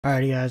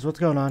Alrighty guys, what's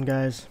going on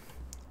guys?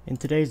 In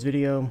today's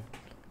video,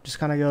 just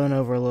kind of going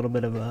over a little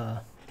bit of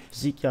a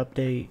physique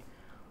update,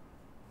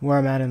 where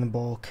I'm at in the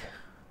bulk,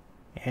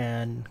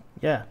 and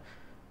yeah.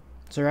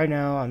 So right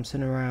now I'm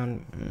sitting around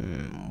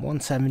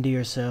 170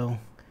 or so,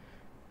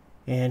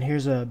 and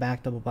here's a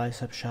back double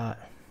bicep shot.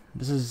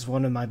 This is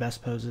one of my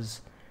best poses,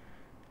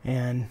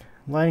 and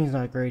lighting's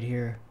not great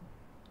here,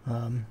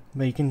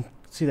 but you can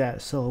see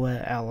that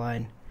silhouette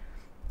outline,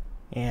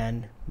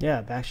 and yeah,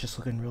 back's just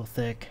looking real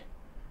thick.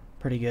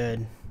 Pretty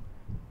good.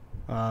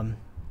 An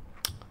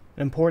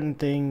important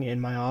thing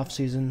in my off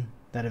season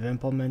that I've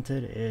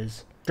implemented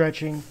is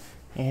stretching,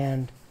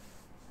 and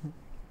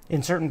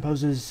in certain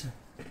poses,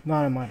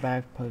 not in my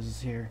back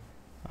poses here,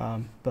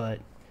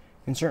 but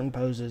in certain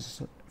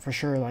poses, for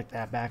sure, like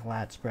that back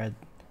lat spread.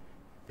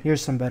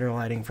 Here's some better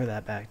lighting for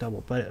that back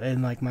double, but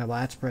in like my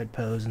lat spread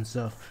pose and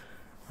stuff,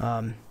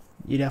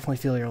 you definitely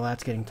feel your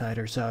lats getting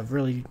tighter. So I've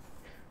really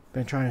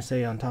been trying to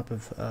stay on top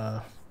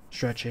of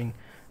stretching.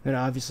 Then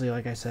obviously,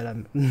 like I said,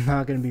 I'm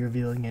not going to be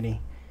revealing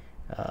any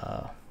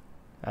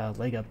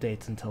leg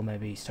updates until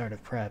maybe start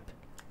of prep.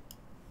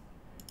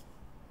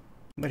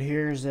 But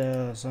here's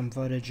some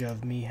footage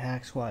of me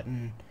hack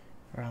squatting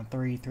around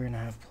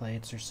 3.5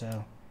 plates or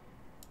so.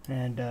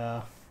 And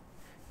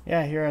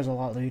yeah, here I was a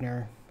lot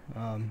leaner.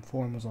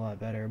 Form was a lot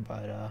better,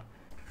 but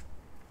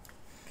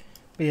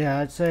yeah,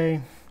 I'd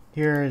say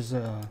here is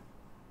a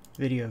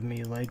video of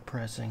me leg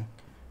pressing.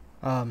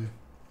 But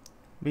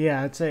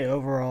yeah, I'd say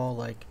overall,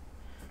 like,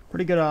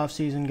 pretty good off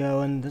season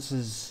going. This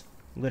is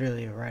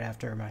literally right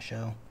after my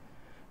show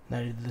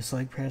that I did this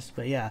leg press.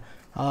 But yeah,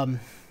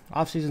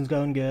 off season's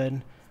going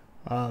good.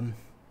 Starting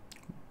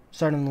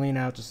to lean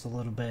out just a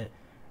little bit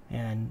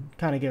and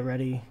kind of get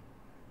ready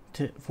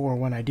for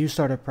when I do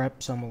start a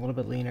prep, so I'm a little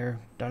bit leaner.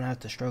 Don't have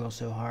to struggle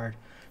so hard.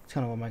 It's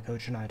kind of what my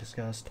coach and I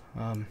discussed.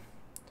 And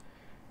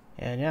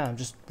yeah, I'm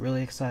just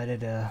really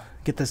excited to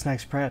get this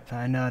next prep.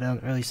 I know I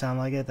don't really sound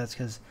like it. That's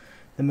because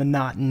the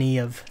monotony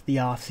of the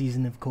off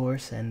season, of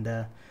course, and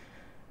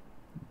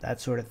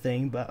that sort of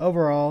thing. But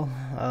overall,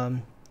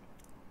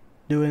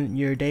 doing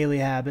your daily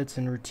habits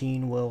and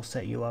routine will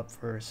set you up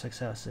for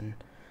success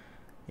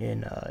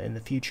in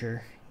the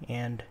future.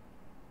 And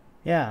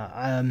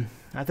yeah,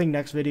 I think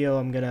next video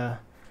I'm gonna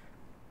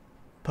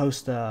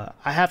post. I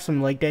have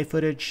some leg day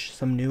footage,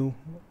 some new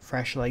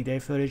fresh leg day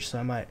footage, so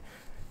I might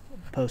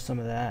post some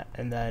of that.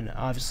 And then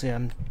obviously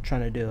I'm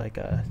trying to do like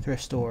a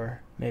thrift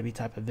store maybe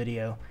type of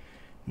video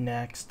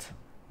next.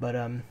 But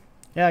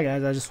yeah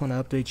guys, I just want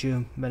to update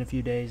you. Been a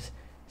few days,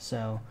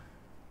 so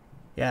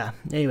yeah,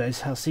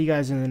 anyways, I'll see you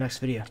guys in the next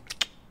video.